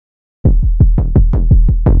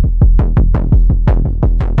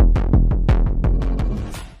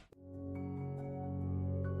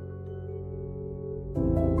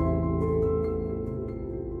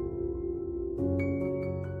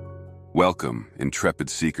Welcome, intrepid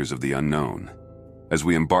seekers of the unknown. As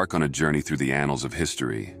we embark on a journey through the annals of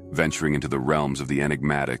history, venturing into the realms of the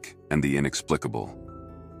enigmatic and the inexplicable.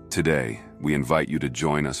 Today, we invite you to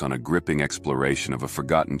join us on a gripping exploration of a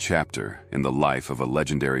forgotten chapter in the life of a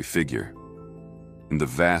legendary figure. In the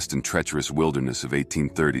vast and treacherous wilderness of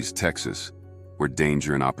 1830s Texas, where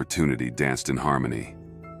danger and opportunity danced in harmony,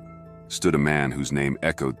 stood a man whose name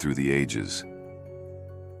echoed through the ages.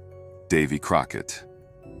 Davy Crockett.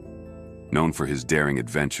 Known for his daring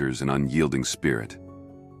adventures and unyielding spirit,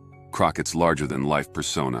 Crockett's larger-than-life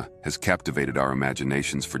persona has captivated our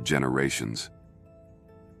imaginations for generations.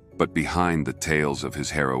 But behind the tales of his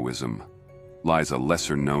heroism lies a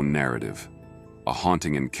lesser-known narrative, a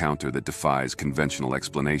haunting encounter that defies conventional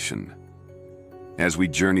explanation. As we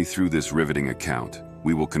journey through this riveting account,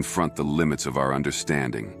 we will confront the limits of our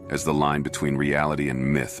understanding as the line between reality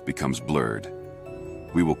and myth becomes blurred.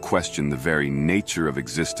 We will question the very nature of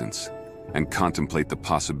existence and contemplate the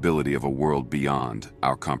possibility of a world beyond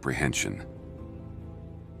our comprehension.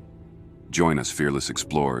 Join us, fearless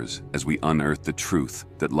explorers, as we unearth the truth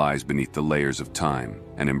that lies beneath the layers of time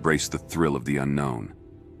and embrace the thrill of the unknown.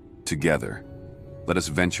 Together, let us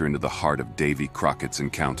venture into the heart of Davy Crockett's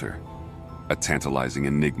encounter, a tantalizing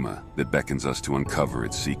enigma that beckons us to uncover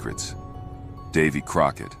its secrets. Davy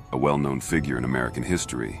Crockett, a well-known figure in American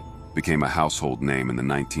history, became a household name in the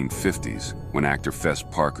 1950s when actor Fess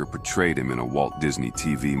Parker portrayed him in a Walt Disney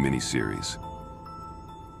TV miniseries.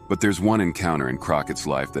 But there's one encounter in Crockett's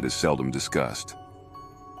life that is seldom discussed.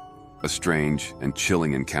 A strange and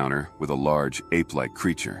chilling encounter with a large ape-like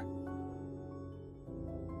creature.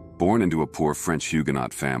 Born into a poor French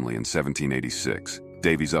Huguenot family in 1786,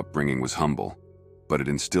 Davy's upbringing was humble, but it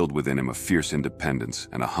instilled within him a fierce independence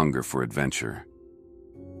and a hunger for adventure.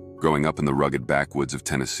 Growing up in the rugged backwoods of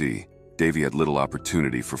Tennessee, Davy had little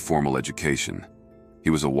opportunity for formal education.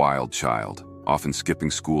 He was a wild child, often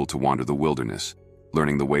skipping school to wander the wilderness,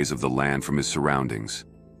 learning the ways of the land from his surroundings.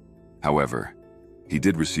 However, he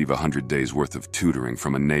did receive 100 days' worth of tutoring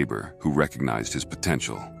from a neighbor who recognized his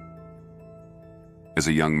potential. As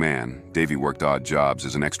a young man, Davy worked odd jobs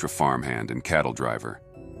as an extra farmhand and cattle driver.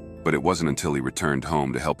 But it wasn't until he returned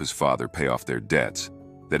home to help his father pay off their debts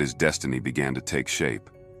that his destiny began to take shape.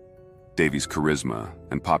 Davy's charisma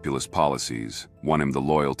and populist policies won him the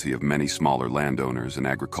loyalty of many smaller landowners and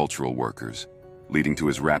agricultural workers, leading to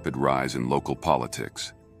his rapid rise in local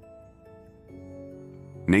politics.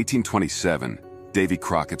 In 1827, Davy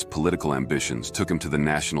Crockett's political ambitions took him to the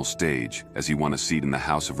national stage as he won a seat in the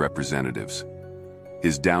House of Representatives.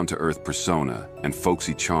 His down-to-earth persona and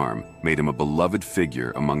folksy charm made him a beloved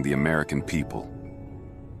figure among the American people.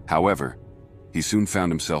 However, he soon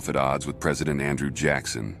found himself at odds with President Andrew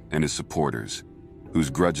Jackson and his supporters, whose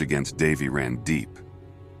grudge against Davy ran deep.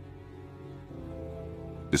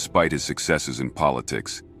 Despite his successes in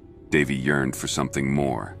politics, Davy yearned for something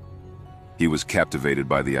more. He was captivated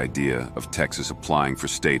by the idea of Texas applying for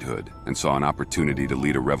statehood and saw an opportunity to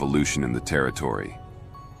lead a revolution in the territory.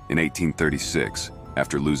 In 1836,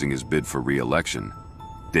 after losing his bid for re-election,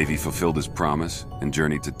 Davy fulfilled his promise and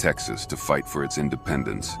journeyed to Texas to fight for its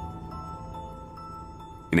independence.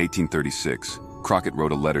 In 1836, Crockett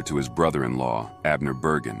wrote a letter to his brother-in-law, Abner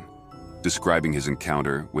Bergen, describing his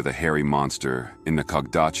encounter with a hairy monster in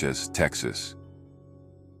Nacogdoches, Texas.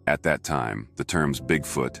 At that time, the terms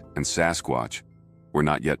Bigfoot and Sasquatch were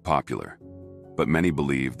not yet popular, but many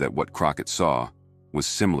believed that what Crockett saw was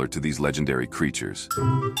similar to these legendary creatures.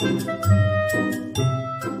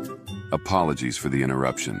 Apologies for the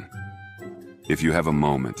interruption. If you have a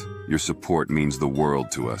moment, your support means the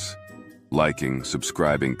world to us. Liking,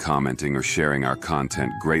 subscribing, commenting, or sharing our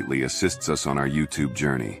content greatly assists us on our YouTube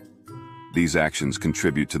journey. These actions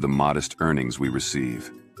contribute to the modest earnings we receive.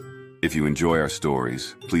 If you enjoy our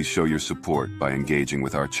stories, please show your support by engaging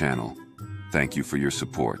with our channel. Thank you for your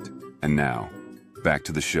support. And now, back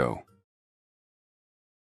to the show.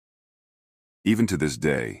 Even to this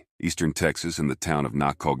day, Eastern Texas and the town of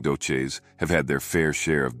Nacogdoches have had their fair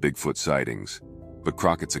share of Bigfoot sightings. But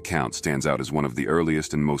Crockett's account stands out as one of the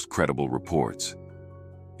earliest and most credible reports.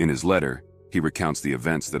 In his letter, he recounts the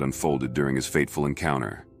events that unfolded during his fateful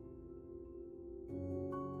encounter.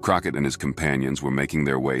 Crockett and his companions were making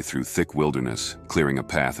their way through thick wilderness, clearing a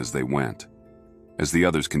path as they went. As the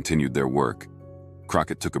others continued their work,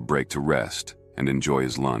 Crockett took a break to rest and enjoy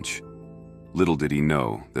his lunch. Little did he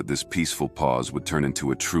know that this peaceful pause would turn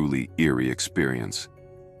into a truly eerie experience.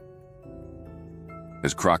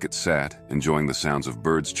 As Crockett sat, enjoying the sounds of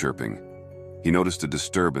birds chirping, he noticed a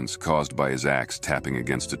disturbance caused by his axe tapping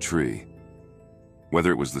against a tree.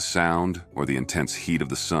 Whether it was the sound or the intense heat of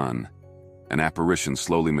the sun, an apparition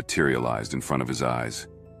slowly materialized in front of his eyes.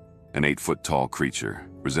 an 8-foot-tall creature,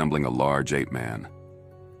 resembling a large ape man.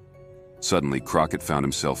 Suddenly, Crockett found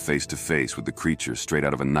himself face to face with the creature straight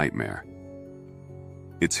out of a nightmare.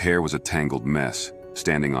 Its hair was a tangled mess,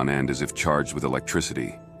 standing on end as if charged with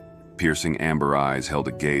electricity. Piercing amber eyes held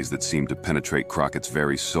a gaze that seemed to penetrate Crockett's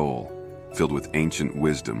very soul, filled with ancient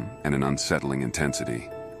wisdom and an unsettling intensity.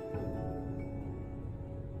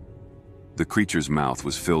 The creature's mouth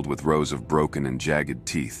was filled with rows of broken and jagged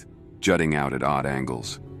teeth, jutting out at odd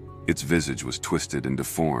angles. Its visage was twisted and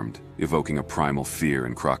deformed, evoking a primal fear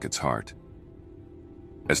in Crockett's heart.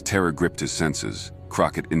 As terror gripped his senses,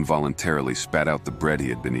 Crockett involuntarily spat out the bread he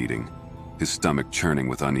had been eating, his stomach churning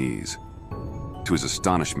with unease. To his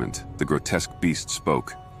astonishment, the grotesque beast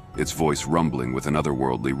spoke, its voice rumbling with an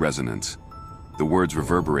otherworldly resonance. The words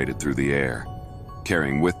reverberated through the air,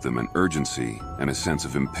 carrying with them an urgency and a sense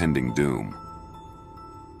of impending doom.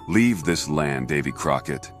 "Leave this land, Davy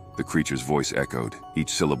Crockett," the creature's voice echoed,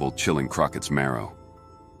 each syllable chilling Crockett's marrow.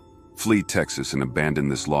 "Flee Texas and abandon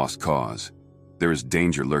this lost cause. There is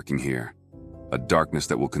danger lurking here, a darkness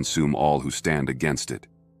that will consume all who stand against it."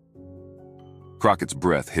 Crockett's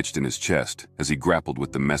breath hitched in his chest as he grappled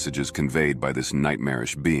with the messages conveyed by this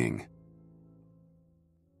nightmarish being.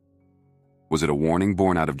 Was it a warning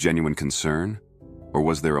born out of genuine concern, or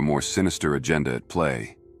was there a more sinister agenda at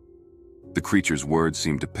play? The creature's words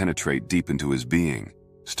seemed to penetrate deep into his being,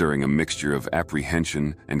 stirring a mixture of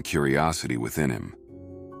apprehension and curiosity within him.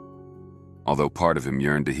 Although part of him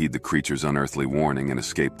yearned to heed the creature's unearthly warning and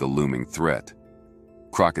escape the looming threat,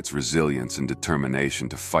 Crockett's resilience and determination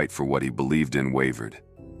to fight for what he believed in wavered.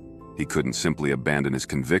 He couldn't simply abandon his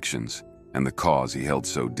convictions and the cause he held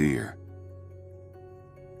so dear.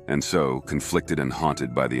 And so, conflicted and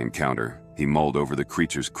haunted by the encounter, he mulled over the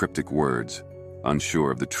creature's cryptic words,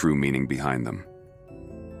 unsure of the true meaning behind them.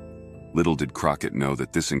 Little did Crockett know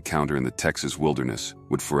that this encounter in the Texas wilderness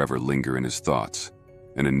would forever linger in his thoughts,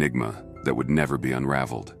 an enigma that would never be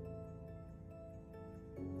unraveled.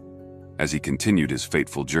 As he continued his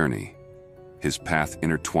fateful journey, his path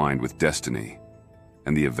intertwined with destiny,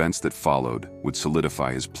 and the events that followed would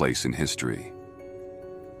solidify his place in history.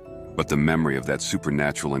 But the memory of that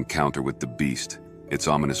supernatural encounter with the beast, its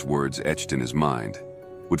ominous words etched in his mind,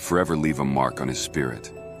 would forever leave a mark on his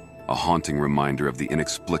spirit, a haunting reminder of the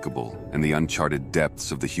inexplicable and the uncharted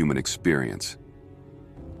depths of the human experience.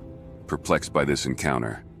 Perplexed by this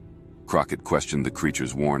encounter, Crockett questioned the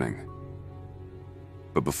creature's warning.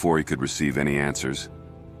 But before he could receive any answers,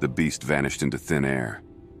 the beast vanished into thin air,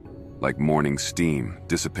 like morning steam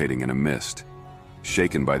dissipating in a mist.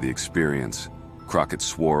 Shaken by the experience, Crockett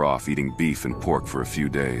swore off eating beef and pork for a few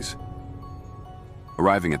days.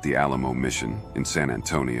 Arriving at the Alamo mission in San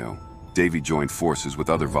Antonio, Davy joined forces with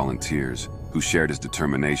other volunteers who shared his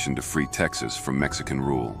determination to free Texas from Mexican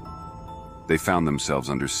rule. They found themselves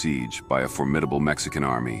under siege by a formidable Mexican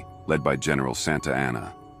army led by General Santa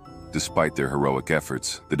Anna. Despite their heroic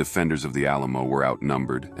efforts, the defenders of the Alamo were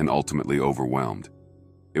outnumbered and ultimately overwhelmed.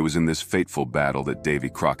 It was in this fateful battle that Davy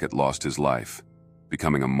Crockett lost his life,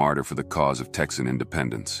 becoming a martyr for the cause of Texan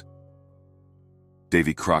independence.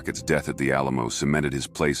 Davy Crockett's death at the Alamo cemented his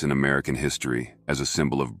place in American history as a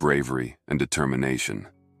symbol of bravery and determination.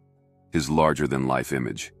 His larger-than-life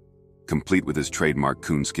image, complete with his trademark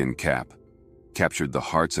coonskin cap, captured the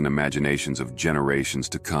hearts and imaginations of generations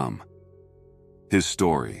to come. His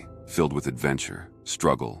story, filled with adventure,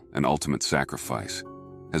 struggle, and ultimate sacrifice,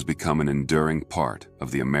 has become an enduring part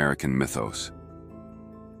of the American mythos.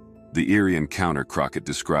 The eerie encounter Crockett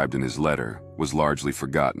described in his letter was largely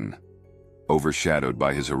forgotten, overshadowed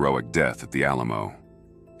by his heroic death at the Alamo.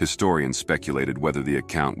 Historians speculated whether the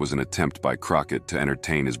account was an attempt by Crockett to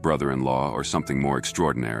entertain his brother-in-law or something more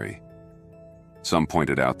extraordinary. Some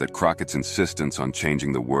pointed out that Crockett's insistence on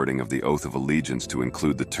changing the wording of the Oath of Allegiance to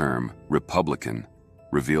include the term Republican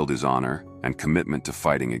revealed his honor and commitment to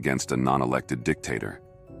fighting against a non-elected dictator.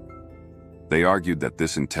 They argued that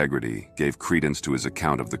this integrity gave credence to his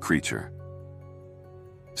account of the creature.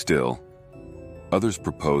 Still, others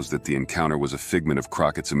proposed that the encounter was a figment of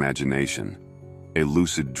Crockett's imagination, a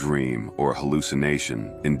lucid dream or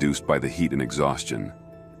hallucination induced by the heat and exhaustion.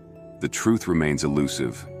 The truth remains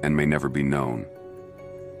elusive and may never be known.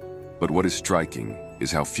 But what is striking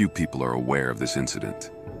is how few people are aware of this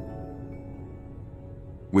incident.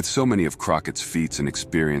 With so many of Crockett's feats and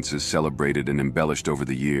experiences celebrated and embellished over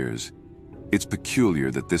the years, it's peculiar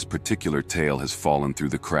that this particular tale has fallen through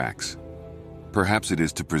the cracks. Perhaps it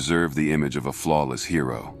is to preserve the image of a flawless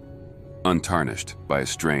hero, untarnished by a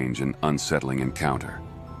strange and unsettling encounter.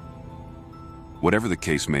 Whatever the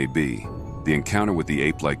case may be, the encounter with the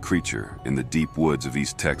ape-like creature in the deep woods of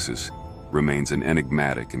East Texas remains an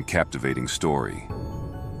enigmatic and captivating story.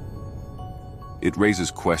 It raises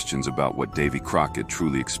questions about what Davy Crockett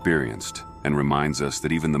truly experienced and reminds us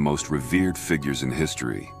that even the most revered figures in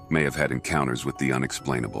history may have had encounters with the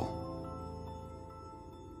unexplainable.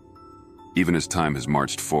 Even as time has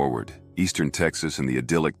marched forward, eastern Texas and the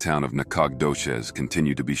idyllic town of Nacogdoches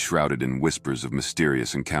continue to be shrouded in whispers of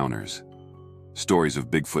mysterious encounters. Stories of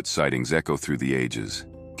Bigfoot sightings echo through the ages,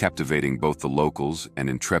 captivating both the locals and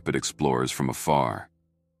intrepid explorers from afar.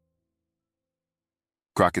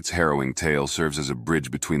 Crockett's harrowing tale serves as a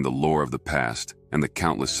bridge between the lore of the past and the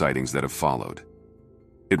countless sightings that have followed.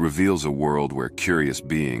 It reveals a world where curious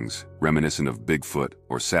beings, reminiscent of Bigfoot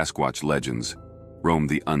or Sasquatch legends, roam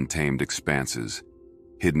the untamed expanses,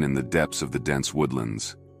 hidden in the depths of the dense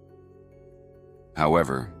woodlands.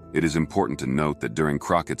 However, it is important to note that during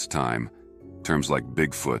Crockett's time, terms like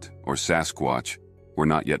Bigfoot or Sasquatch were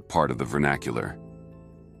not yet part of the vernacular.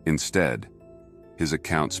 Instead, his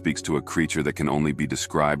account speaks to a creature that can only be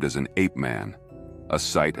described as an ape man, a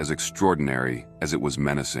sight as extraordinary as it was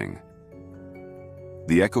menacing.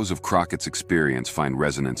 The echoes of Crockett's experience find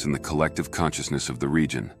resonance in the collective consciousness of the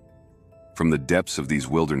region. From the depths of these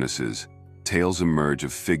wildernesses, tales emerge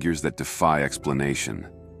of figures that defy explanation,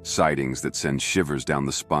 sightings that send shivers down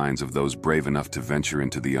the spines of those brave enough to venture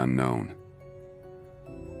into the unknown.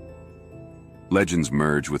 Legends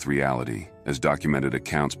merge with reality as documented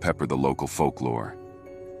accounts pepper the local folklore,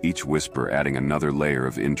 each whisper adding another layer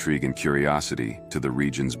of intrigue and curiosity to the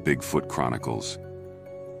region's Bigfoot chronicles.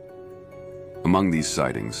 Among these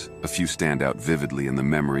sightings, a few stand out vividly in the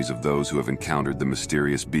memories of those who have encountered the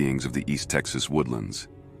mysterious beings of the East Texas woodlands.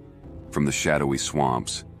 From the shadowy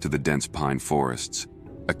swamps to the dense pine forests,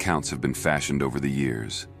 accounts have been fashioned over the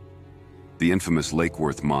years. The infamous Lake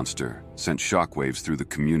Worth monster sent shockwaves through the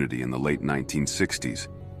community in the late 1960s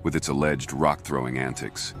with its alleged rock-throwing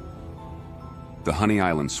antics. The Honey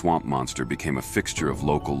Island swamp monster became a fixture of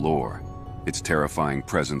local lore, its terrifying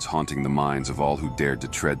presence haunting the minds of all who dared to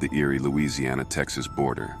tread the eerie Louisiana-Texas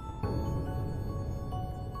border.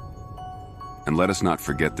 And let us not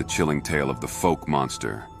forget the chilling tale of the Folk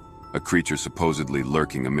monster, a creature supposedly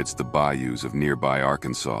lurking amidst the bayous of nearby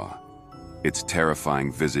Arkansas, its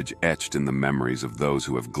terrifying visage etched in the memories of those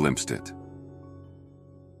who have glimpsed it.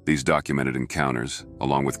 These documented encounters,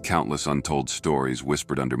 along with countless untold stories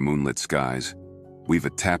whispered under moonlit skies, weave a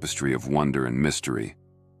tapestry of wonder and mystery,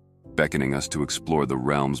 beckoning us to explore the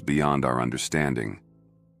realms beyond our understanding.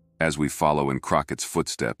 As we follow in Crockett's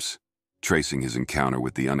footsteps, tracing his encounter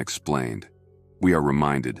with the unexplained, we are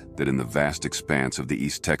reminded that in the vast expanse of the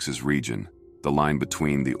East Texas region, the line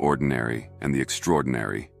between the ordinary and the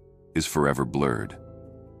extraordinary is forever blurred.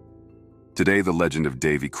 Today, the legend of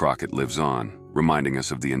Davy Crockett lives on, reminding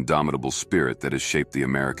us of the indomitable spirit that has shaped the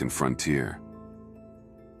American frontier.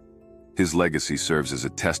 His legacy serves as a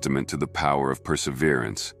testament to the power of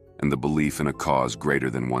perseverance and the belief in a cause greater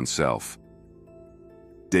than oneself.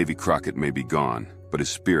 Davy Crockett may be gone, but his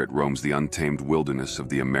spirit roams the untamed wilderness of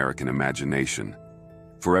the American imagination,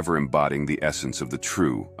 forever embodying the essence of the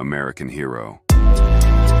true American hero.